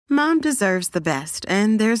Mom deserves the best,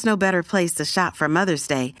 and there's no better place to shop for Mother's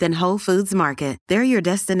Day than Whole Foods Market. They're your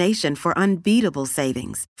destination for unbeatable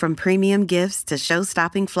savings, from premium gifts to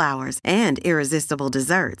show-stopping flowers and irresistible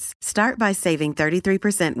desserts. Start by saving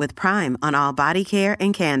 33% with Prime on all body care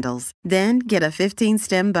and candles. Then get a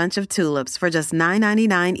 15-stem bunch of tulips for just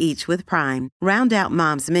 $9.99 each with Prime. Round out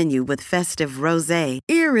Mom's menu with festive rosé,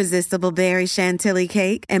 irresistible berry chantilly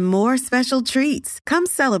cake, and more special treats. Come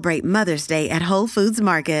celebrate Mother's Day at Whole Foods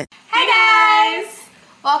Market. Hey guys!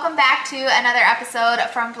 Welcome back to another episode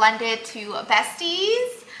from Blended to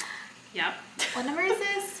Besties. Yep. What number is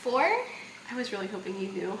this? 4? I was really hoping you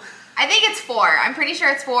knew. I think it's 4. I'm pretty sure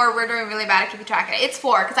it's 4. We're doing really bad at keeping track of it. It's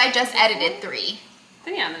 4 because I just edited 3.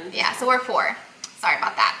 Then yeah, so we're 4. Sorry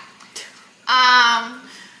about that.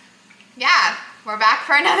 Yeah, we're back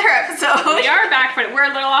for another episode. We are back for it.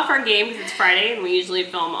 We're a little off our game because it's Friday and we usually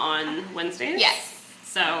film on Wednesdays. Yes.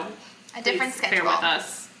 So a different schedule. Bear with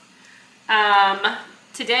us.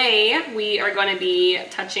 Today we are going to be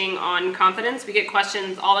touching on confidence. We get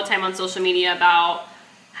questions all the time on social media about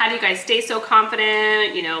how do you guys stay so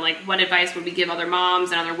confident? You know, like what advice would we give other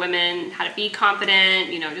moms and other women how to be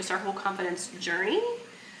confident? You know, just our whole confidence journey.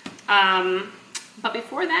 But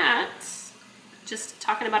before that, just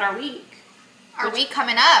talking about our week. Our week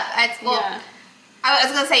coming up. I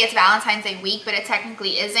was going to say it's Valentine's Day week, but it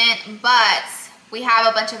technically isn't. But we have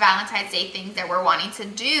a bunch of Valentine's Day things that we're wanting to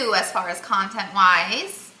do as far as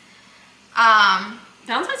content-wise.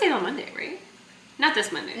 Valentine's Day is on Monday, right? Not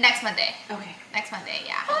this Monday. Next Monday. Okay. Next Monday,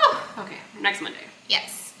 yeah. Oh, okay. Next Monday.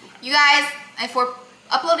 Yes. Okay. You guys, if we're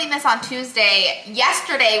uploading this on Tuesday,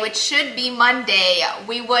 yesterday, which should be Monday,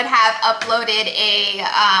 we would have uploaded a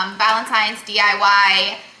Valentine's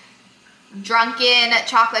DIY drunken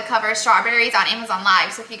chocolate covered strawberries on Amazon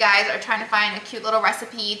Live. So if you guys are trying to find a cute little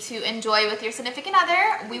recipe to enjoy with your significant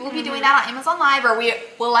other, we will be doing that on Amazon Live, or we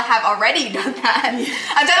will have already done that.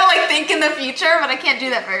 I'm trying to like think in the future, but I can't do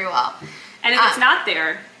that very well. And if it's not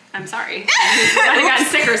there, I'm sorry. I might have gotten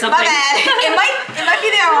sick or something. My bad. It might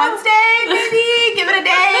be there on Wednesday, maybe. Give it a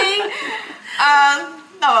day.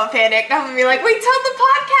 No panic. I'm gonna be like, we told the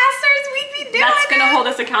podcasters we'd be doing That's gonna it. hold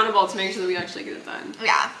us accountable to make sure that we actually get it done.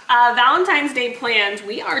 Yeah. Valentine's Day plans.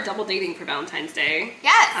 We are double dating for Valentine's Day.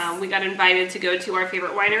 Yes. We got invited to go to our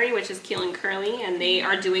favorite winery, which is Keel and Curly, and they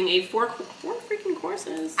are doing a four freaking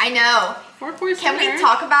courses. I know. 4-course Can dinner. we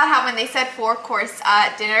talk about how when they said 4-course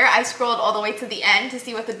dinner, I scrolled all the way to the end to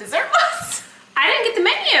see what the dessert was? I didn't get the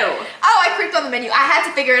menu. Oh, I creeped on the menu. I had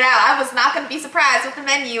to figure it out. I was not going to be surprised with the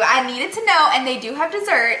menu. I needed to know, and they do have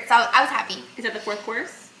dessert, so I was happy. Is that the 4th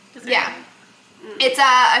course? Dessert? Yeah. It's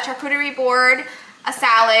a charcuterie board, a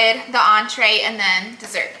salad, the entree, and then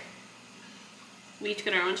dessert. We each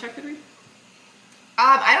get our own charcuterie?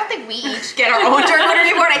 I don't think we each get our own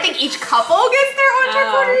charcuterie board. I think each couple gets their own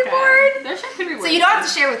charcuterie board. Their charcuterie board. So you don't have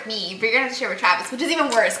to share with me, but you're going to have to share with Travis, which is even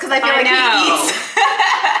worse, because I feel like he eats.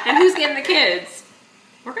 And who's getting the kids?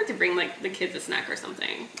 We're going to bring, like, the kids a snack or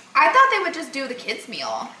something. I thought they would just do the kids'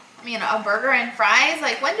 meal. I mean, a burger and fries.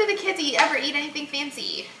 Like, when do the kids ever eat anything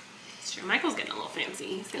fancy? It's true. Michael's getting a little fancy.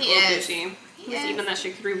 He's getting He a little is. douchey. He was is. eating that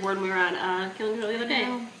charcuterie board when we were on Killing Girl the other day.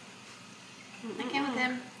 I came with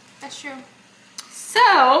him. That's true.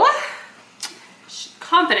 So,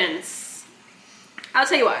 confidence. I'll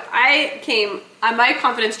tell you what, my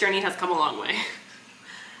confidence journey has come a long way.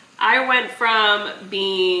 I went from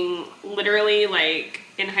being literally like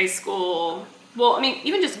in high school, well, I mean,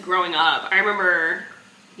 even just growing up, I remember,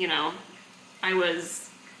 you know, I was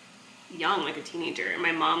young, like a teenager, and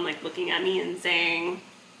my mom like looking at me and saying,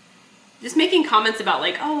 just making comments about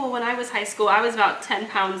like, oh, when I was high school, I was about 10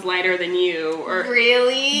 pounds lighter than you. Or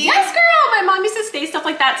Really? yes, girl. My mom used to say stuff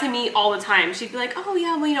like that to me all the time. She'd be like, oh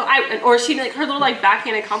yeah, well, you know, or she'd like her little like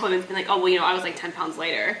backhanded compliments, be like, oh, well, you know, I was like 10 pounds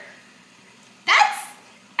lighter.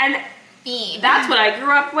 And mean. that's what I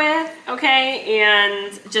grew up with, okay?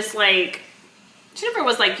 And just like, she never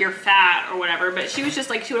was like, you're fat or whatever, but she was just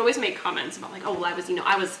like, she would always make comments about like, oh, well, I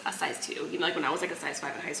was a size 2, even like when I was like a size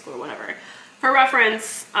 5 in high school or whatever. For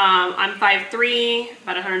reference, I'm 5'3",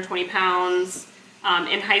 about 120 pounds.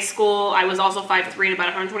 In high school, I was also 5'3" and about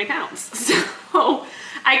 120 pounds. So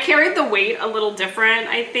I carried the weight a little different,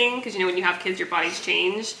 I think, because, you know, when you have kids, your bodies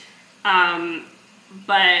change.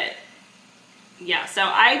 But yeah, so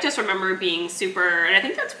I just remember being super, and I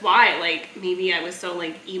think that's why, like, maybe I was so,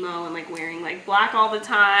 like, emo and, like, wearing, like, black all the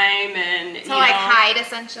time, and, So, like, hide,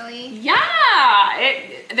 essentially?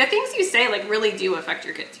 Yeah! The things you say, like, really do affect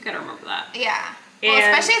your kids. You gotta remember that. Yeah. Well,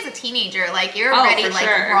 And- especially as a teenager, like, you're already, like,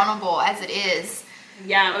 vulnerable as it is.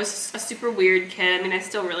 Yeah, I was a super weird kid. I mean, I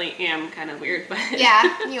still really am kind of weird, but...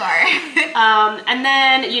 Yeah, you are. And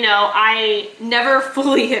then, you know, I never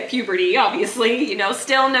fully hit puberty, obviously. You know,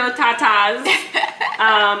 still no tatas.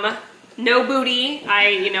 No booty. I,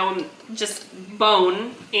 you know, just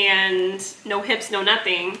bone. And no hips, no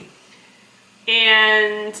nothing.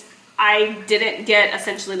 And I didn't get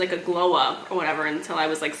essentially like a glow up or whatever until I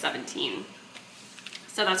was like 17.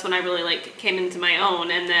 So that's when I really like came into my own.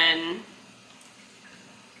 And then...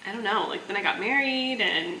 I don't know, like then I got married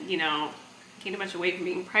and, you know, gained a bunch of weight from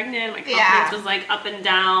being pregnant. My confidence was like up and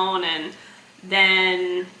down, and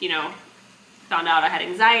then, you know, found out I had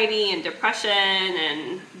anxiety and depression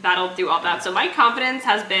and battled through all that. So my confidence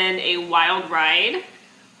has been a wild ride.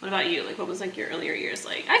 What about you? Like, what was like your earlier years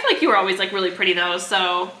like? I feel like you were always like really pretty though,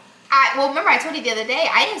 so. Well, remember I told you the other day,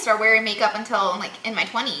 I didn't start wearing makeup until like in my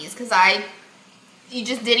 20s because you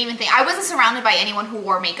just didn't even think. I wasn't surrounded by anyone who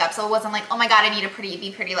wore makeup, so it wasn't like, oh my god, I need to be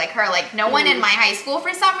pretty like her. Like, no one in my high school,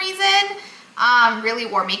 for some reason, really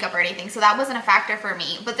wore makeup or anything, so that wasn't a factor for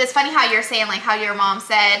me. But it's funny how you're saying, like, how your mom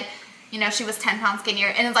said, you know, she was 10 pounds skinnier,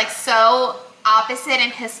 and it's, like, so opposite in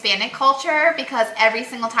Hispanic culture, because every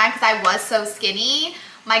single time, because I was so skinny,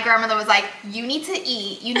 my grandmother was like, you need to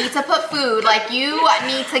eat, you need to put food, like, you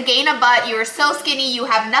need to gain a butt, you are so skinny, you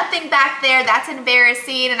have nothing back there, that's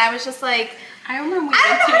embarrassing. And I was just like... I remember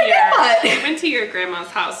we went to your grandma's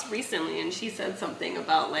house recently, and she said something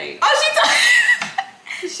about like. Oh,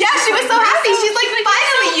 yeah, she was so happy. She's like,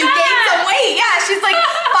 finally, you gained some weight. Yeah, she's like,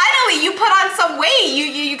 finally, you put on some weight.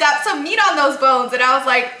 You got some meat on those bones. And I was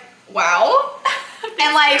like, wow.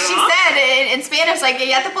 And like she said in Spanish, like,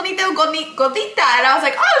 ya te poniste gordita. And I was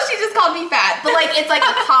like, oh, she just called me fat. But like, it's like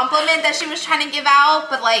a compliment that she was trying to give out,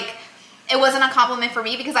 but like. It wasn't a compliment for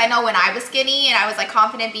me, because I know when I was skinny and I was like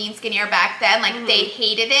confident being skinnier back then, like they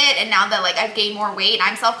hated it, and now that like I've gained more weight and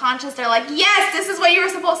I'm self-conscious, they're like, yes, this is what you were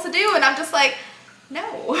supposed to do, and I'm just like, no.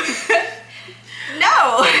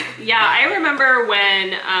 No. Yeah, I remember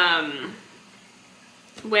when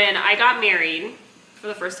I got married for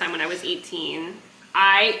the first time when I was 18,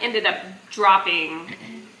 I ended up dropping.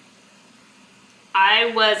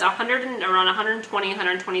 I was around 120,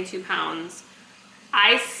 122 pounds.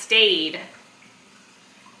 I stayed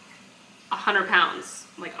 100 pounds,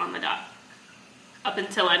 like, on the dot, up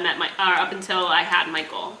until I had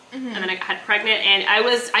Michael, and then I got pregnant, and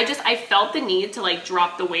I felt the need to like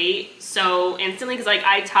drop the weight so instantly, because like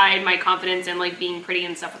I tied my confidence in like being pretty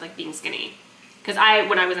and stuff with like being skinny, because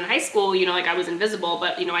when I was in high school, you know, like I was invisible,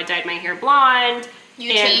 but you know, I dyed my hair blonde.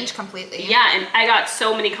 You changed completely. Yeah, and I got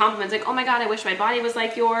so many compliments, like, oh my god, I wish my body was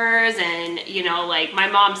like yours, and, you know, like, my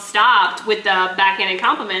mom stopped with the backhanded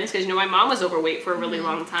compliments, because, you know, my mom was overweight for a really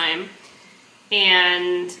long time,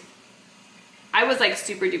 and I was, like,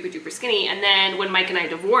 super duper duper skinny, and then when Mike and I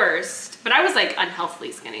divorced, but I was, like,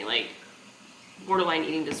 unhealthily skinny, like, borderline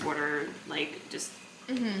eating disorder, like, just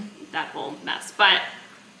that whole mess, but,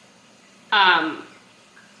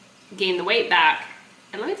 gained the weight back,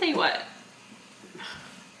 and let me tell you what,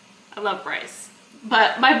 I love Bryce,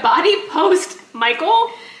 but my body post Michael,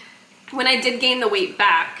 when I did gain the weight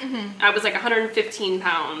back, I was like 115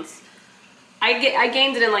 pounds. I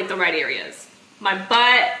gained it in like the right areas. My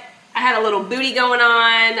butt, I had a little booty going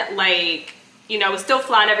on, like, you know, I was still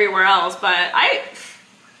flat everywhere else, but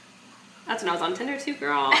that's when I was on Tinder too,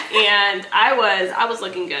 girl, and I was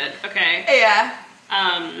looking good, okay? Yeah.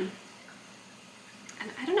 And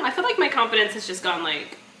I don't know, I feel like my confidence has just gone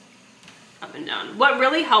like up and down. What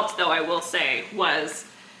really helped, though, I will say, was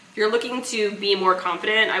if you're looking to be more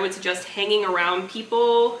confident, I would suggest hanging around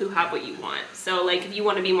people who have what you want. So, like, if you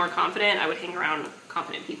want to be more confident, I would hang around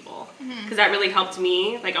confident people, because that really helped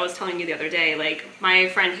me. Like I was telling you the other day, like my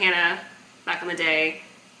friend Hannah, back in the day,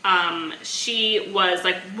 she was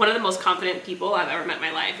like one of the most confident people I've ever met in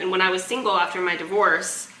my life. And when I was single after my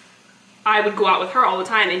divorce, I would go out with her all the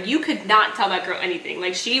time, and you could not tell that girl anything.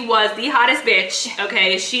 Like, she was the hottest bitch,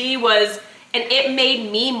 okay? She was, and it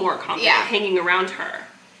made me more confident hanging around her.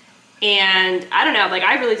 And I don't know, like,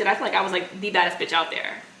 I really did. I feel like I was like the baddest bitch out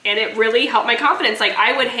there. And it really helped my confidence. Like,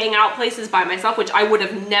 I would hang out places by myself, which I would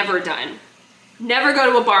have never done. Never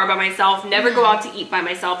go to a bar by myself, never go out to eat by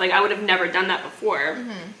myself. Like, I would have never done that before.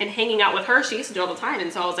 And hanging out with her, she used to do it all the time.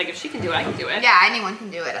 And so I was like, if she can do it, I can do it. Yeah, anyone can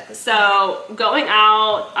do it at this point. So going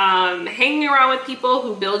out, hanging around with people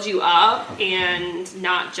who build you up and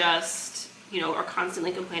not just, you know, are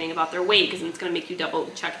constantly complaining about their weight, because it's going to make you double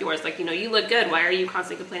check yours. Like, you know, you look good. Why are you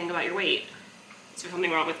constantly complaining about your weight? Is there something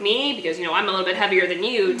wrong with me? Because, you know, I'm a little bit heavier than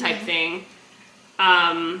you type thing.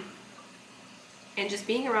 And just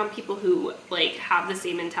being around people who, like, have the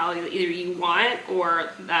same mentality that either you want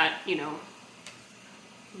or that, you know,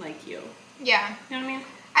 like you. Yeah. You know what I mean?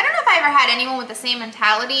 I don't know if I ever had anyone with the same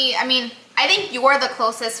mentality. I mean, I think you're the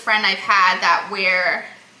closest friend I've had that we're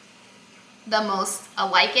the most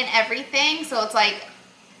alike in everything. So it's like,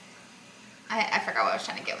 I forgot what I was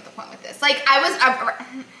trying to get with the point with this. Like, how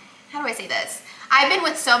do I say this? I've been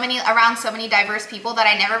with around so many diverse people that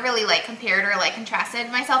I never really like compared or like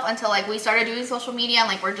contrasted myself until like we started doing social media and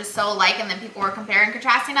like we're just so alike, and then people were comparing and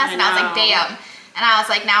contrasting us, and I was like, damn. And I was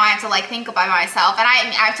like, now I have to like think about myself. And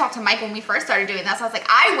I've talked to Mike when we first started doing this. I was like,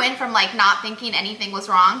 I went from like not thinking anything was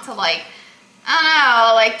wrong to like, I don't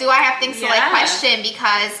know, like, do I have things to like question?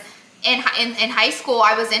 Because in high school,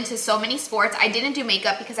 I was into so many sports. I didn't do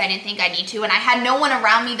makeup because I didn't think I need to, and I had no one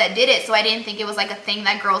around me that did it, so I didn't think it was like a thing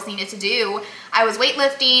that girls needed to do. I was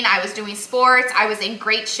weightlifting, I was doing sports, I was in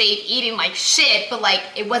great shape, eating like shit, but like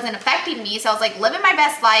it wasn't affecting me. So I was like living my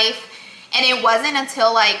best life, and it wasn't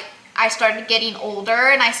until like I started getting older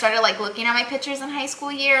and I started like looking at my pictures in high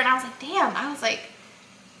school year, and I was like, damn, I was like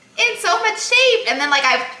in so much shape. And then like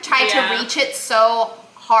I've tried to reach it so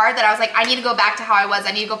hard that I was like, I need to go back to how I was.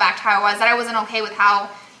 I need to go back to how I was. That I wasn't okay with how,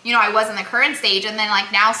 you know, I was in the current stage. And then like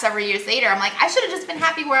now, several years later, I'm like, I should have just been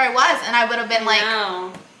happy where I was, and I would have been like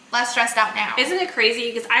less stressed out now. Isn't it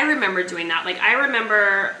crazy? Because I remember doing that. Like, I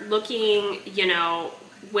remember looking, you know,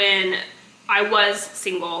 when I was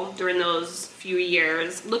single during those few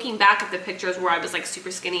years, looking back at the pictures where I was like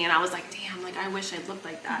super skinny, and I was like, damn, like I wish I looked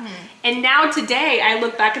like that. And now today I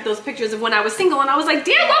look back at those pictures of when I was single, and I was like,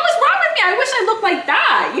 damn, what was wrong with me? I wish I looked like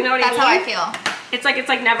that. You know what I mean? That's how I feel. It's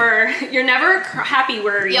like never, you're never happy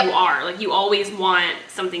where you are. Like, you always want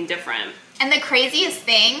something different. And the craziest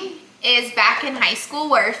thing is back in high school,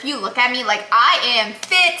 where if you look at me, like I am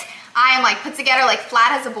fit, I am like put together, like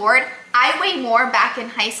flat as a board. I weigh more back in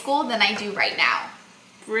high school than I do right now.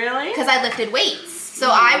 Really? Because I lifted weights. So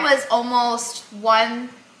I was almost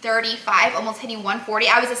 135, almost hitting 140.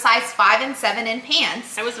 I was a size 5 and 7 in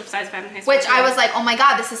pants. I was a size 5 in high school. Which I was like, oh my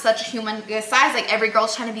God, this is such a humongous size. Like, every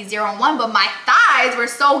girl's trying to be 0 and 1. But my thighs were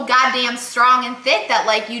so goddamn strong and thick that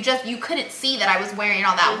like you couldn't see that I was wearing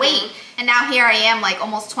all that weight. And now here I am, like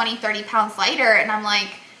almost 20, 30 pounds lighter. And I'm like,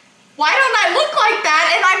 why don't I look like that?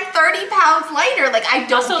 And I'm 30 pounds lighter. Like, I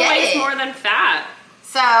don't get it. Weighs more than fat.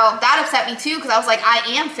 So that upset me too, because I was like, I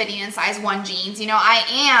am fitting in size 1 jeans. You know, I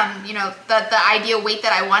am, you know, the ideal weight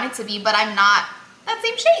that I wanted to be, but I'm not that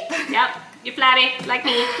same shape. Yep, you're flabby, like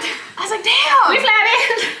me. I was like, damn. We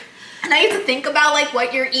flabby. And I used to think about like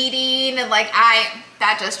what you're eating, and like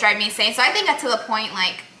that just drives me insane. So I think to the point,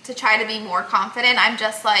 like, to try to be more confident, I'm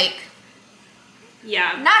just like,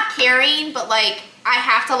 not caring, but like, I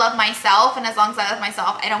have to love myself, and as long as I love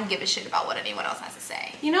myself, I don't give a shit about what anyone else has to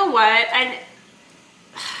say. You know what? And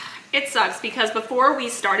it sucks, because before we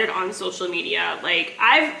started on social media, like,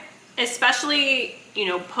 I've, especially, you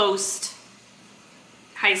know, post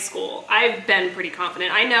high school, I've been pretty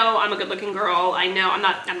confident. I know I'm a good looking girl. I know I'm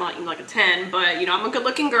not even like a 10, but you know, I'm a good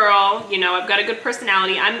looking girl. You know, I've got a good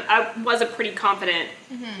personality. I was a pretty confident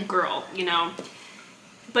girl, you know.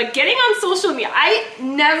 But getting on social media, I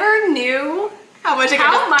never knew how much people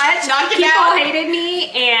hated me,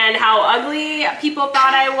 and how ugly people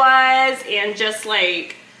thought I was, and just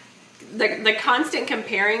like the constant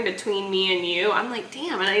comparing between me and you. I'm like,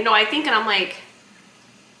 damn. And I know, I think, and I'm like,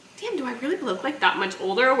 damn, do I really look like that much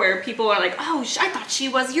older? Where people are like, oh, I thought she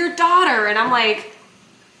was your daughter, and I'm like,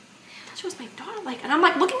 I thought she was my daughter. Like, and I'm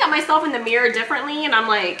like looking at myself in the mirror differently, and I'm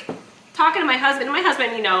like talking to my husband, and my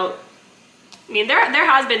husband, you know, I mean, there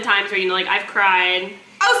has been times where, you know, like, I've cried.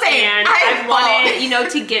 Oh, same. And I've wanted, you know,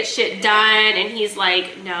 to get shit done, and he's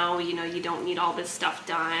like, no, you know, you don't need all this stuff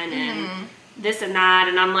done, and this and that,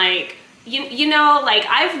 and I'm like, you know, like,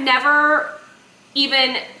 I've never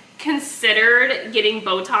even considered getting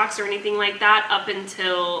Botox or anything like that up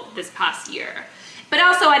until this past year. But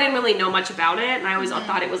also, I didn't really know much about it, and I always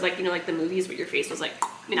thought it was like, you know, like the movies where your face was like,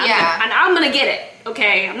 you know, I'm gonna get it,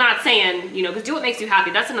 okay? I'm not saying, you know, because do what makes you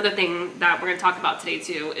happy. That's another thing that we're gonna talk about today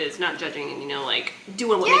too, is not judging and, you know, like,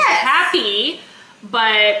 doing what makes you happy.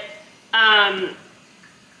 But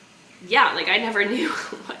yeah, like, I never knew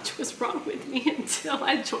what was wrong with me until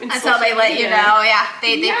I joined Until they let you know,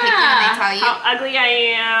 they pick you and they tell you how ugly I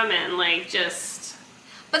am, and like, just.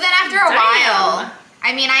 But then after a while,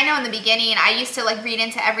 I mean, I know in the beginning, I used to like read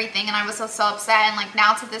into everything, and I was so upset, and like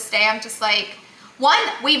now to this day, I'm just like, one,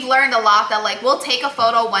 we've learned a lot that like, we'll take a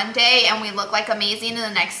photo one day and we look like amazing, and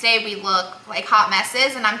the next day we look like hot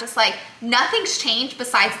messes, and I'm just like, nothing's changed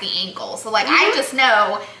besides the angle. So like, I just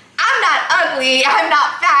know I'm not ugly, I'm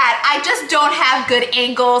not fat, I just don't have good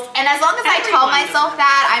angles. And as long as I tell myself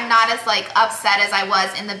that, I'm not as like upset as I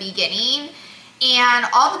was in the beginning. And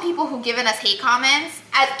all the people who've given us hate comments,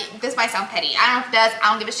 this might sound petty, I don't know if it does,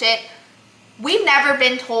 I don't give a shit. we've never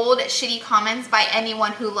been told shitty comments by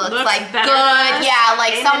anyone who looks like better good. Yeah,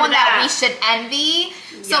 like Amen someone to that that. we should envy.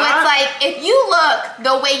 So Yeah. it's like, if you look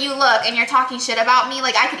the way you look and you're talking shit about me,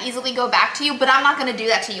 like I could easily go back to you, but I'm not gonna do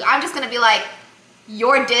that to you. I'm just gonna be like,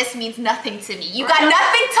 your diss means nothing to me. You got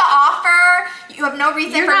nothing to offer. You have no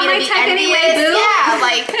reason You're for not me to my be type envious. anyway, boo. Yeah,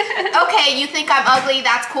 like, okay, you think I'm ugly,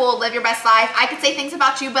 that's cool, live your best life. I could say things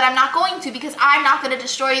about you, but I'm not going to, because I'm not gonna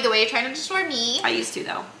destroy you the way you're trying to destroy me. I used to,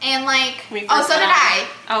 though. And like, When we oh, first so met did up. I.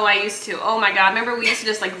 Oh, I used to. Oh my god. Remember we used to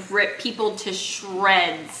just like rip people to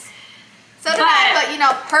shreds. So did I, but you know,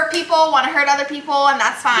 hurt people, want to hurt other people, and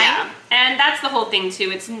that's fine. Yeah. And that's the whole thing too.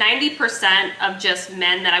 It's 90% of just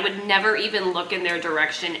men that I would never even look in their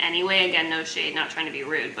direction anyway. Again, no shade, not trying to be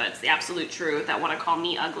rude, but it's the absolute truth, that want to call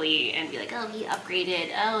me ugly and be like, oh, he upgraded.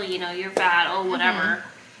 Oh, you know, you're fat. Oh, whatever.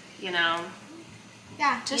 You know.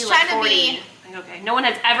 Yeah, just You trying look to 40. be. Like, okay. No one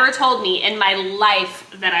has ever told me in my life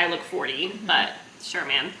that I look 40, but sure,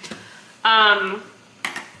 man.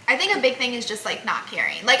 I think a big thing is just like not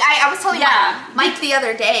caring. Like I was telling Yeah. Mike the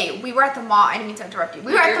other day, we were at the mall. I didn't mean to interrupt you.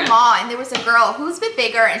 We were at You're the good. mall and there was a girl who was a bit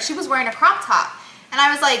bigger and she was wearing a crop top. And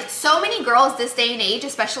I was like, so many girls this day and age,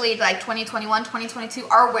 especially like 2021, 2022,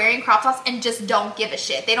 are wearing crop tops and just don't give a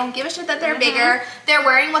shit. They don't give a shit that they're bigger. They're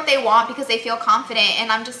wearing what they want because they feel confident.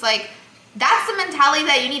 And I'm just like, that's the mentality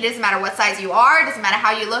that you need. It doesn't matter what size you are. It doesn't matter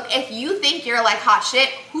how you look. If you think you're like hot shit,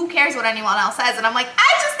 who cares what anyone else says? And I'm like, I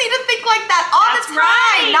just need to think like that all That's the time.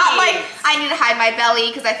 right. Not like I need to hide my belly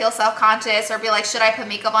because I feel self-conscious, or be like, should I put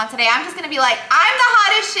makeup on today? I'm just going to be like, I'm the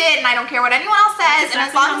hottest shit and I don't care what anyone else says. That's And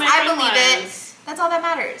as exactly long how as my I friend believe it, was. that's all that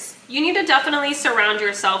matters. You need to definitely surround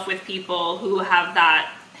yourself with people who have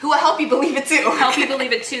that, Who will help you believe it too. help you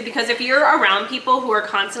believe it too, because if you're around people who are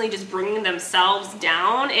constantly just bringing themselves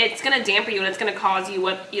down, it's going to dampen you, and it's going to cause you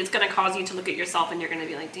to look at yourself and you're going to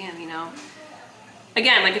be like, damn, you know.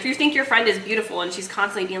 Again, like if you think your friend is beautiful and she's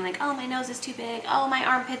constantly being like, oh, my nose is too big, oh, my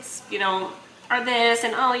armpits, you know, are this,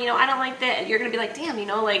 and oh, you know, I don't like that, you're going to be like, damn, you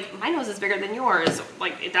know, like my nose is bigger than yours.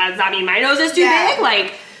 Like, does that mean my nose is too Yeah. big?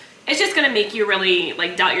 Like, it's just going to make you really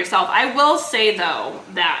like doubt yourself. I will say though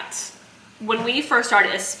that when we first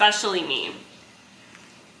started, especially me,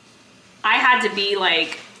 I had to be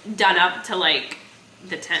like done up to like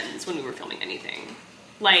the 10s when we were filming anything.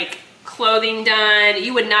 Like clothing done.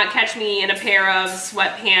 You would not catch me in a pair of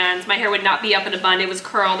sweatpants. My hair would not be up in a bun. It was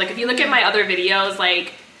curled. Like if you look at my other videos,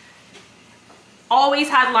 like always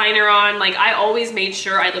had liner on. Like I always made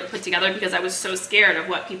sure I looked put together because I was so scared of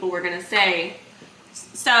what people were gonna say.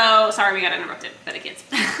 So sorry we got interrupted by the kids.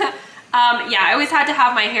 Yeah, I always had to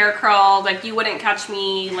have my hair curled. Like you wouldn't catch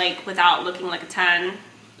me like without looking like a 10,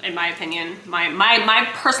 in my opinion. My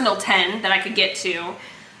personal 10 that I could get to.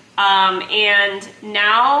 And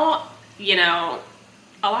now, you know,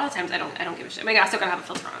 a lot of times I don't give a shit. I mean, I still gotta have a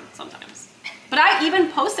filter on sometimes. But I even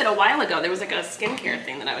posted a while ago. There was like a skincare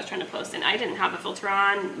thing that I was trying to post, and I didn't have a filter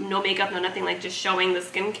on, no makeup, no nothing, like just showing the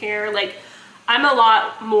skincare. Like I'm a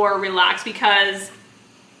lot more relaxed because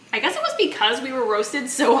I guess it was because we were roasted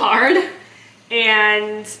so hard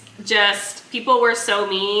and just people were so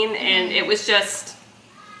mean, and it was just,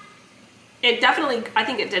 it definitely, I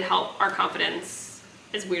think it did help our confidence,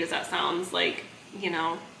 as weird as that sounds. Like, you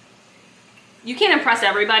know, you can't impress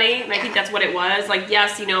everybody, and I think that's what it was. Like,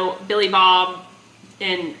 yes, you know, Billy Bob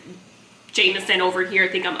and Jameson over here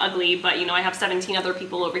think I'm ugly, but you know, I have 17 other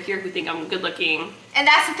people over here who think I'm good looking. And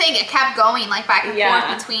that's the thing, it kept going like back and Yeah.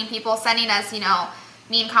 forth between people sending us, you know,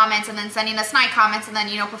 mean comments and then sending us nice comments and then,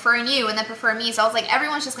 you know, preferring you and then preferring me. So I was like,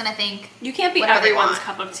 everyone's just gonna think You can't be whatever they everyone's want.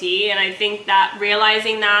 cup of tea, and I think that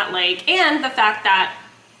realizing that, like, and the fact that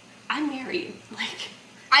I'm married, like,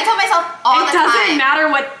 I tell myself all it the doesn't time. matter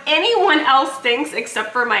what anyone else thinks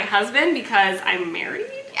except for my husband because I'm married.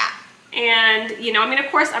 Yeah. And, you know, I mean, of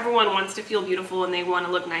course, everyone wants to feel beautiful and they want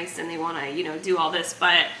to look nice and they want to, you know, do all this.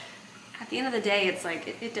 But at the end of the day, it's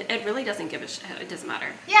like, it really doesn't give a shit. It doesn't matter.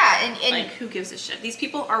 Yeah, and Like, who gives a shit? These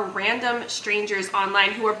people are random strangers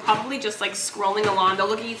online who are probably just, like, scrolling along. They'll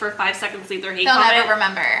look at you for 5 seconds, leave their hate they'll comment. never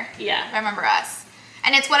remember. Yeah. Remember us.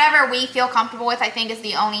 And it's whatever we feel comfortable with, I think, is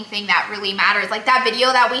the only thing that really matters. Like that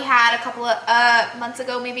video that we had a couple of months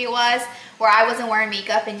ago, maybe it was, where I wasn't wearing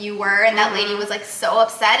makeup and you were, and that lady was like so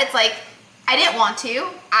upset. It's like, I didn't want to.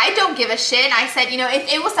 I don't give a shit. And I said, you know,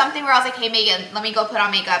 if it was something where I was like, hey, Megan, let me go put on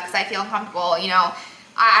makeup because I feel uncomfortable, you know,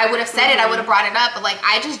 I would have said it, I would have brought it up, but like,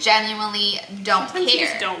 I just genuinely don't Sometimes care. you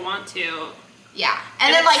just don't want to. Yeah.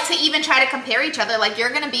 And then like to even try to compare each other, like you're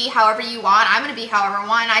going to be however you want, I'm going to be however I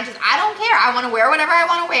want. I don't care. I want to wear whatever I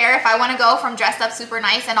want to wear. If I want to go from dressed up super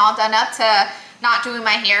nice and all done up to not doing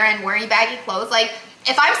my hair and wearing baggy clothes, like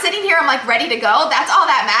if I'm sitting here, I'm like ready to go, that's all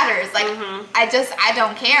that matters. Like I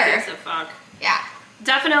don't Who care. gives a fuck? Yeah.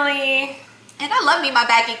 Definitely. And I love me my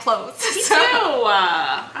baggy clothes. Me too.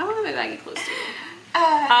 I love my baggy clothes too.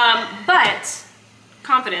 But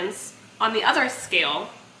confidence on the other scale,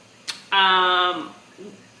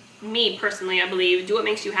 me personally, I believe, do what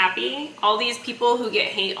makes you happy. All these people who get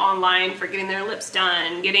hate online for getting their lips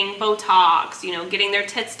done, getting Botox, you know, getting their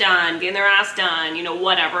tits done, getting their ass done, you know,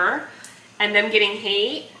 whatever, and them getting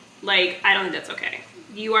hate, like, I don't think that's okay.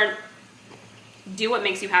 Do what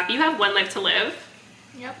makes you happy. You have one life to live.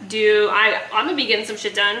 Yep. I'm gonna be getting some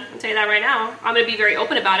shit done. I'll tell you that right now. I'm gonna be very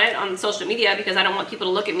open about it on social media because I don't want people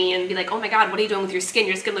to look at me and be like, oh my God, what are you doing with your skin?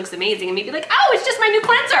 Your skin looks amazing. And me be like, oh, it's just my new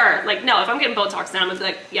cleanser. Like, no, if I'm getting Botox done, I'm gonna be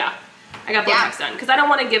like, yeah, I got Botox done. Because I don't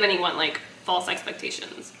want to give anyone like false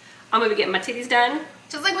expectations. I'm gonna be getting my titties done.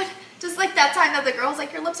 Just like that time that the girl was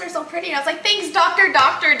like, your lips are so pretty. And I was like, thanks, doctor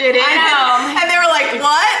did it. I know. And they were like,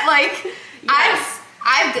 what? Like, Yes.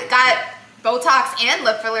 I've got Botox and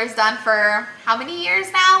lip fillers done for how many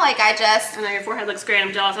years now? Like, I know your forehead looks great.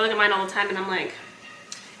 I'm jealous. I look at mine all the time and I'm like,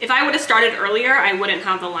 if I would have started earlier, I wouldn't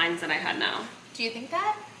have the lines that I had now. Do you think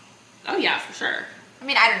that? Oh yeah, for sure. I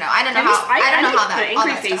mean, I don't know how the all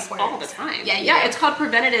angry that face stuff all works. the time. Yeah, it's called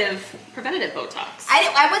preventative Botox.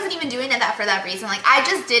 I wasn't even doing it for that reason. Like, I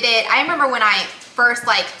just did it. I remember when I first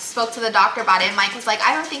like spoke to the doctor about it, and Mike was like,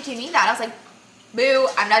 I don't think you need that. I was like, boo,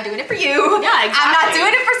 I'm not doing it for you. Yeah, exactly. I'm not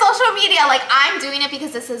doing it for social media. Like, I'm doing it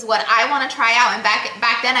because this is what I want to try out. And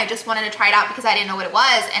back then, I just wanted to try it out because I didn't know what it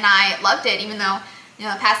was, and I loved it, even though, you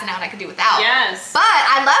know, passing out I could do without. Yes. But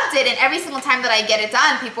I loved it, and every single time that I get it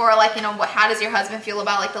done, people are like, you know, how does your husband feel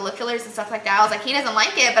about like the lip fillers and stuff like that? I was like, he doesn't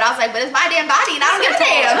like it, but I was like, but it's my damn body, and I don't give a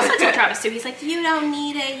damn. That's what Travis too. He's like, you don't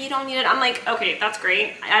need it. You don't need it. I'm like, okay, that's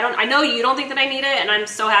great. I know you don't think that I need it, and I'm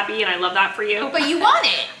so happy, and I love that for you. But you want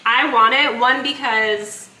it. I want it, one,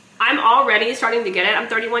 because I'm already starting to get it. I'm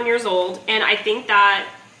 31 years old, and I think that,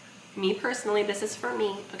 me personally, this is for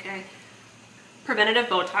me, okay? Preventative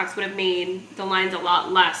Botox would have made the lines a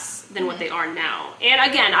lot less than what they are now. And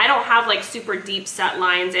again, I don't have like super deep set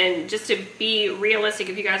lines, and just to be realistic,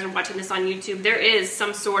 if you guys are watching this on YouTube, there is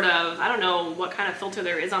some sort of, I don't know what kind of filter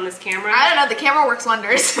there is on this camera. I don't know, the camera works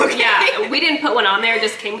wonders. Okay. Yeah, we didn't put one on there, it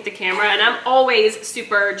just came with the camera, and I'm always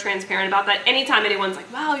super transparent about that. Anytime anyone's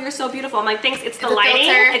like, wow, you're so beautiful, I'm like, thanks, it's the lighting,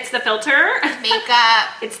 filter. it's the filter. Makeup.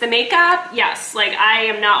 It's the makeup, yes. Like, I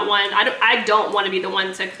am not one, I don't want to be the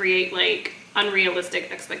one to create like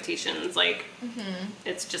unrealistic expectations. Like,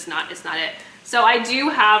 it's just not, it's not it. So I do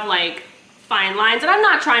have like fine lines, and I'm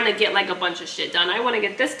not trying to get like a bunch of shit done. I want to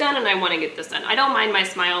get this done, and I want to get this done. I don't mind my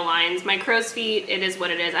smile lines, my crow's feet, it is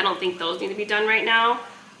what it is. I don't think those need to be done right now.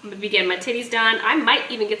 I'm gonna be getting my titties done. I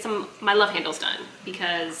might even get my love handles done,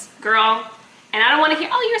 because girl, and I don't want to hear,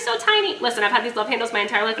 oh, you're so tiny. Listen, I've had these love handles my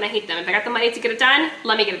entire life and I hate them. If I got the money to get it done,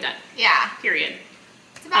 let me get it done. Yeah. Period.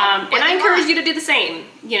 And I encourage you to do the same.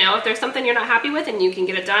 You know, if there's something you're not happy with and you can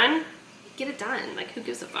get it done, get it done. Like, who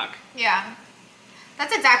gives a fuck? Yeah.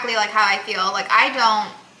 That's exactly like how I feel. Like, I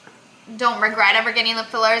don't regret ever getting lip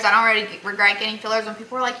fillers. I don't really regret getting fillers when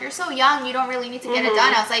people are like, you're so young, you don't really need to get it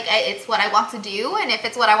done. I was like, it's what I want to do, and if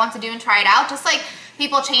it's what I want to do and try it out, just like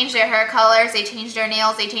people change their hair colors, they change their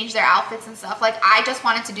nails, they change their outfits and stuff. Like, I just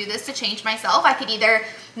wanted to do this to change myself. I could either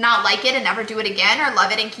not like it and never do it again, or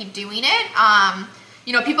love it and keep doing it.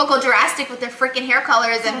 You know, people go drastic with their freaking hair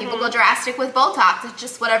colors, and people go drastic with Botox. It's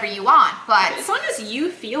just whatever you want. But as long as you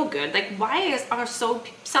feel good, like, why are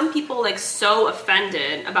some people like so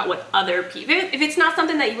offended about what other people? If it's not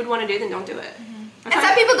something that you would want to do, then don't do it. And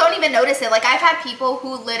some people don't even notice it. Like, I've had people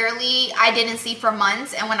who literally I didn't see for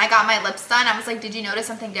months, and when I got my lips done, I was like, did you notice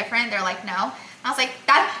something different? They're like, no. I was like,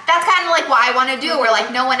 that's kind of like what I want to do, where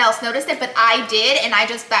like no one else noticed it, but I did, and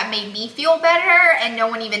that made me feel better, and no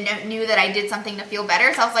one even knew that I did something to feel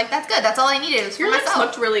better. So I was like, that's good. That's all I needed. It was for Your lips myself.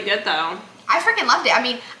 looked really good though. I freaking loved it. I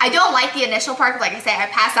mean, I don't like the initial part. Like I say, I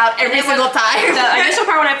pass out every single time. The initial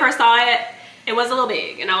part when I first saw it, it was a little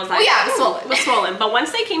big, and I was like, oh yeah, it was swollen. It was swollen. But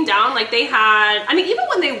once they came down, like they had, I mean, even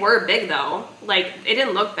when they were big though, like it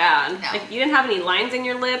didn't look bad. No. Like you didn't have any lines in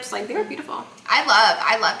your lips. Like they were beautiful.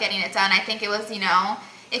 I love getting it done. I think it was, you know,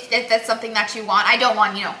 if that's something that you want. I don't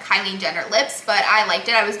want, you know, Kylie Jenner lips, but I liked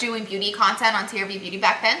it. I was doing beauty content on TRV Beauty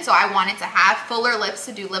back then, so I wanted to have fuller lips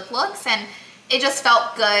to do lip looks, and it just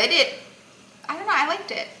felt good. I don't know, I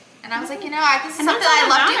liked it. And I was like, you know, this is something I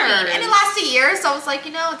love doing. And it lasts a year, so I was like,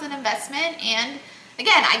 you know, it's an investment. And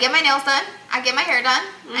again, I get my nails done, I get my hair done,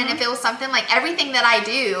 and if it was something like everything that I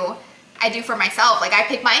do for myself. Like, I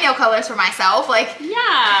pick my nail colors for myself. Like, yeah,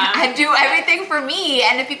 I do everything for me,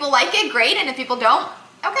 and if people like it, great, and if people don't,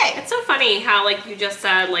 okay. It's so funny how, like you just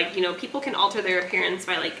said, like, you know, people can alter their appearance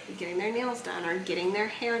by like getting their nails done or getting their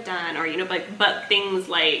hair done, or, you know, but things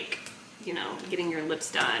like you know, getting your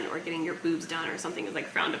lips done or getting your boobs done or something is like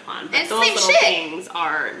frowned upon. But It's those the same little shit. things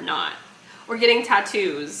are not. Or getting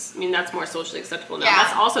tattoos. I mean, that's more socially acceptable now. Yeah.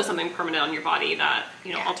 That's also something permanent on your body that,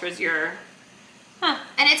 you know, Yeah. alters your...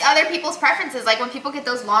 And it's other people's preferences. Like when people get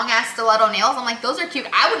those long ass stiletto nails, I'm like, those are cute.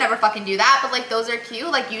 I would never fucking do that, but like those are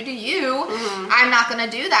cute. Like you do you. I'm not gonna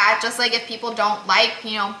do that. Just like if people don't like,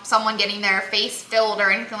 you know, someone getting their face filled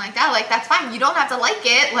or anything like that, like that's fine. You don't have to like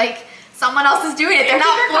it. Like someone else is doing it. They're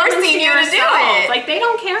not forcing you to do it. Like they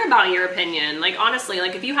don't care about your opinion. Like honestly,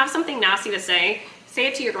 like if you have something nasty to say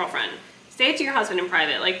it to your girlfriend. Say it to your husband in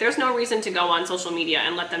private. Like there's no reason to go on social media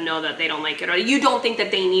and let them know that they don't like it or you don't think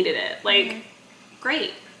that they needed it. Like,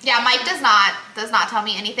 great. Yeah, Mike does not tell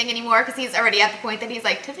me anything anymore because he's already at the point that he's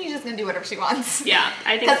like, Tiffany's just gonna do whatever she wants. Yeah,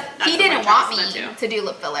 I think because he didn't want me to do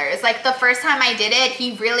lip fillers. Like the first time I did it,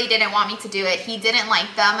 he really didn't want me to do it. He didn't like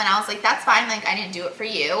them, and I was like, that's fine. Like I didn't do it for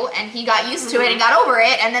you, and he got used to it and got over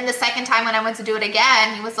it. And then the second time when I went to do it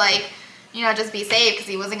again, he was like, you know, just be safe because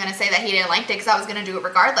he wasn't gonna say that he didn't like it because I was gonna do it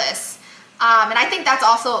regardless. And I think that's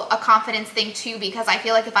also a confidence thing too, because I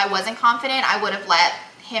feel like if I wasn't confident, I would have let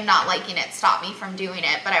him not liking it stop me from doing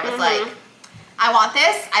it. But I was like, I want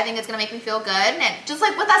this. I think it's gonna make me feel good. And just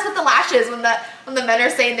like with us with the lashes, when the men are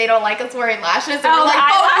saying they don't like us wearing lashes, and we're like,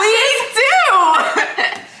 but we do.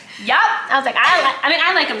 Yep. I was like,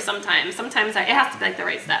 I like them sometimes. Sometimes it has to be like the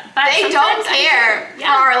right step. But They don't care for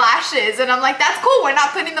our lashes, and I'm like, that's cool. We're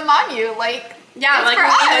not putting them on you. Like. Yeah, like for when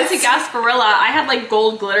we us. went to Gasparilla, I had like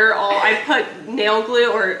gold glitter all. I put nail glue,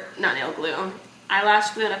 or not nail glue,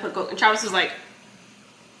 eyelash glue, and I put gold. And Travis was like,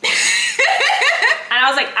 and I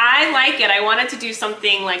was like, I like it. I wanted to do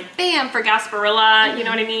something like bam for Gasparilla. You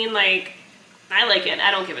know what I mean? Like, I like it.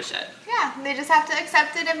 I don't give a shit. Yeah, they just have to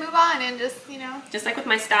accept it and move on, and just Just like with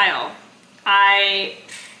my style, my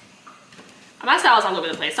style is all over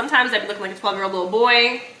the place. Sometimes I'm looking like a 12-year-old little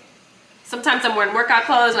boy. Sometimes I'm wearing workout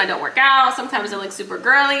clothes and I don't work out. Sometimes I look super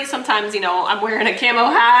girly. Sometimes, you know, I'm wearing a camo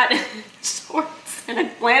hat, shorts, and a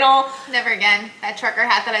flannel. Never again. That trucker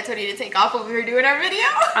hat that I told you to take off when we were doing our video.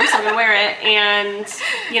 I'm still gonna wear it. And,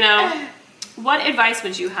 you know, what advice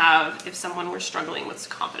would you have if someone were struggling with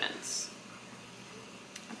confidence?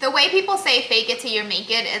 The way people say fake it till you make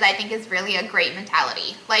it is, I think, is really a great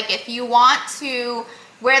mentality. Like if you want to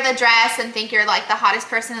wear the dress and think you're like the hottest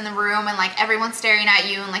person in the room and like everyone's staring at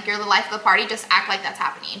you and like you're the life of the party, just act like that's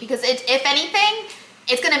happening. Because if anything,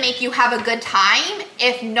 it's gonna make you have a good time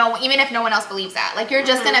even if no one else believes that. Like you're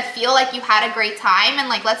just gonna feel like you had a great time. And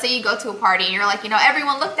like let's say you go to a party and you're like, you know,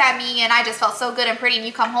 everyone looked at me and I just felt so good and pretty, and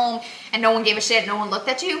you come home and no one gave a shit, no one looked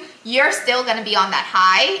at you, you're still gonna be on that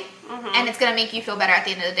high, and it's gonna make you feel better at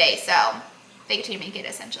the end of the day. So fake it till you make it,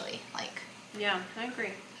 essentially. Like, Yeah, I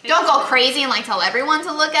agree. don't go crazy and like tell everyone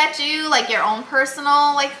to look at you, like your own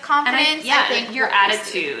personal like confidence. And I think your will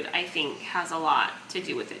attitude, I think, has a lot to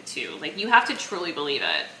do with it too. Like you have to truly believe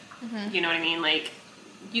it. You know what I mean? Like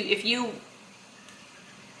if you,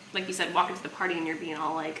 like you said, walk into the party and you're being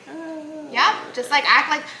all like, Yeah, just like act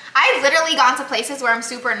like, I've literally gone to places where I'm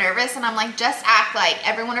super nervous and I'm like, just act like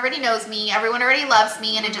everyone already knows me, everyone already loves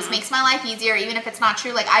me, and it just makes my life easier, even if it's not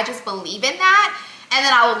true. Like I just believe in that. And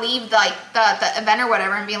then I will leave the event or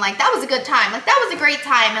whatever and being like, that was a good time. Like, that was a great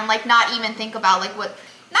time. And, like, not even think about, like,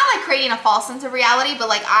 not, like, creating a false sense of reality, but,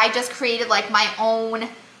 like, I just created, like, my own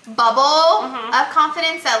bubble of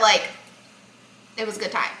confidence that, like, it was a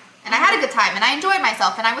good time. And I had a good time. And I enjoyed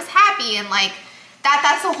myself. And I was happy. And, like,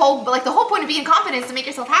 that's the whole point of being confident is to make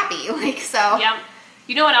yourself happy. Like, so. Yeah.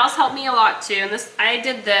 You know what else helped me a lot, too? And I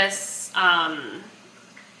did this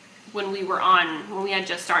when we had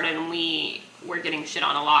just started and we were getting shit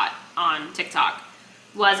on a lot on TikTok,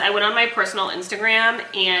 was I went on my personal Instagram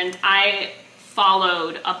and I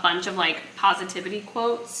followed a bunch of like positivity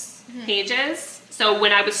quotes pages. So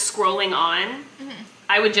when I was scrolling on,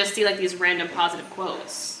 I would just see like these random positive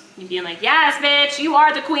quotes. You'd be like, yes, bitch, you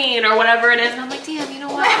are the queen, or whatever it is. And I'm like, damn, you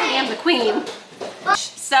know what? I am the queen.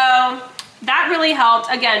 So that really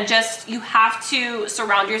helped. Again, just you have to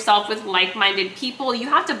surround yourself with like-minded people. You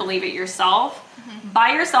have to believe it yourself.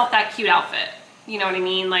 Buy yourself that cute outfit. You know what I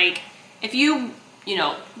mean? Like, if you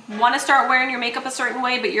want to start wearing your makeup a certain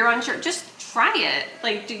way, but you're unsure, just try it.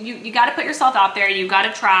 Like, you got to put yourself out there. You got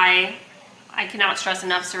to try. I cannot stress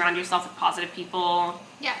enough, surround yourself with positive people.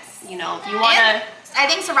 Yes. You know, if you want to... I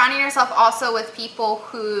think surrounding yourself also with people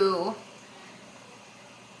who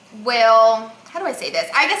will... How do I say this?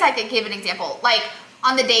 I guess I could give an example. Like,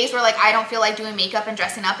 on the days where like I don't feel like doing makeup and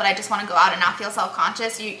dressing up, but I just want to go out and not feel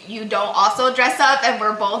self-conscious, you don't also dress up, and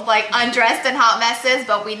we're both like undressed and hot messes,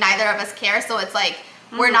 but neither of us care. So it's like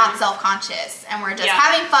we're not self-conscious, and we're just Yeah.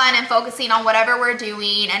 having fun and focusing on whatever we're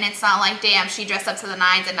doing, and it's not like, damn, she dressed up to the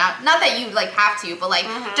nines, and not that you like have to, but like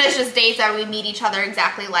just days that we meet each other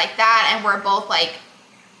exactly like that, and we're both like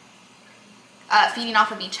feeding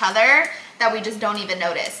off of each other, that we just don't even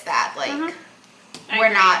notice that like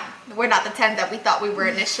we're not the 10 that we thought we were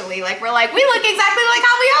initially. Like, we're like, we look exactly like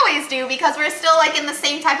how we always do, because we're still like in the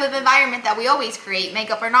same type of environment that we always create,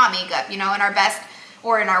 makeup or not makeup, you know, in our best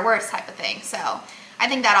or in our worst type of thing. So I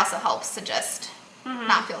think that also helps to just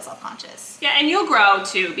not feel self-conscious. Yeah, and you'll grow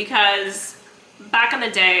too, because back in the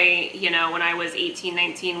day, you know, when I was 18,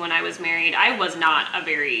 19, when I was married, I was not a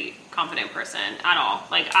very confident person at all.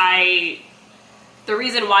 Like, the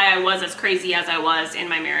reason why I was as crazy as I was in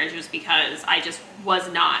my marriage was because I just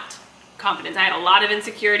was not confident. I had a lot of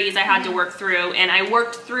insecurities I had to work through, and I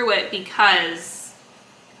worked through it because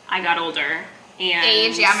I got older. And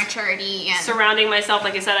Age, yeah, maturity, and surrounding myself,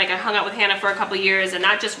 like I said, like I hung out with Hannah for a couple of years, and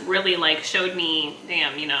that just really like showed me,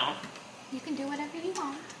 damn, you know, you can do whatever you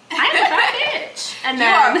want. I'm a bad bitch. And You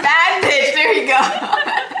then, are a bad bitch. There you go.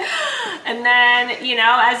 and then, you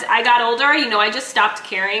know, as I got older, you know, I just stopped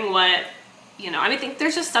caring what, you know, I mean, I think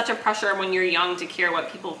there's just such a pressure when you're young to care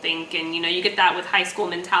what people think, and, you know, you get that with high school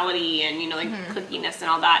mentality and, you know, like clickiness and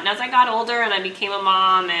all that. And as I got older and I became a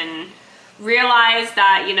mom and realized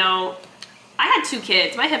that, you know, I had 2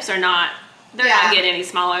 kids. My hips are not, they're not getting any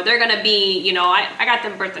smaller. They're going to be, you know, I got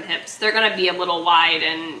them birthing hips. They're going to be a little wide,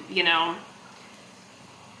 and, you know,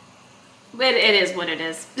 it is what it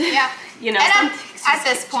is. Yeah. You know, and at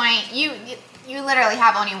this point, you literally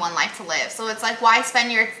have only one life to live. So it's like, why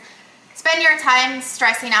spend your time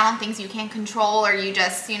stressing out on things you can't control, or you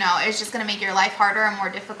just, you know, it's just going to make your life harder and more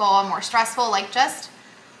difficult and more stressful. Like, just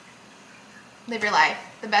live your life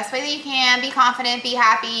the best way that you can. Be confident, be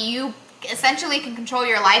happy. You essentially can control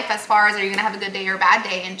your life as far as, are you going to have a good day or a bad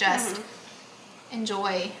day, and just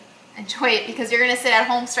enjoy it, because you're going to sit at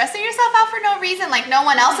home stressing yourself out for no reason. Like, no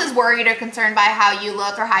one else is worried or concerned by how you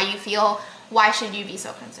look or how you feel. Why should you be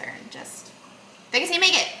so concerned? Just take it so you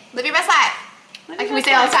make it. Live your best life. Like we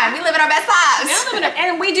say all the time, we live in our best lives.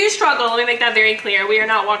 And we do struggle. Let me make that very clear. We are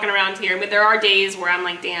not walking around here, but there are days where I'm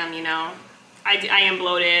like, damn, you know, I am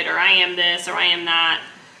bloated, or I am this, or I am that.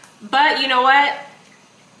 But you know what?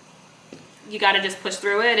 You got to just push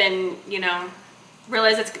through it, and, you know,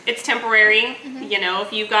 realize it's temporary. You know,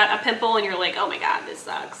 if you've got a pimple and you're like, oh my God, this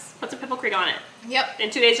sucks, put some pimple cream on it. Yep. In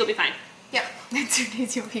 2 days, you'll be fine. Yep. In 2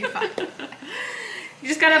 days, you'll be fine. You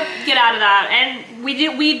just gotta get out of that. And we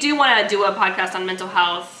do want to do a podcast on mental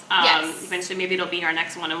health. Yes. Eventually, maybe it'll be our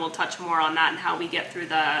next one, and we'll touch more on that and how we get through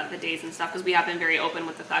the days and stuff, because we have been very open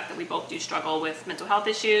with the fact that we both do struggle with mental health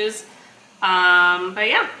issues. But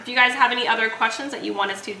yeah, if you guys have any other questions that you want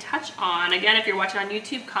us to touch on, again, if you're watching on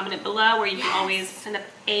YouTube, comment it below, or you can always send up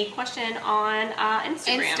a question on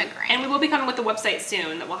Instagram. And we will be coming with the website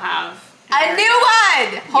soon that will have a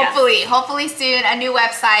new one! Hopefully soon, a new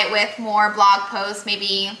website with more blog posts,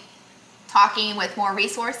 maybe talking with more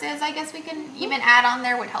resources. I guess we can even add on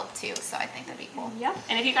there, would help too. So I think that'd be cool. Yep.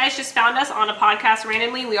 And if you guys just found us on a podcast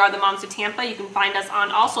randomly, we are the Moms of Tampa. You can find us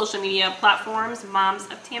on all social media platforms, Moms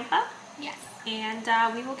of Tampa. Yes.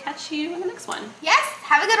 And we will catch you in the next one. Yes.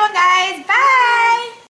 Have a good one, guys. Bye.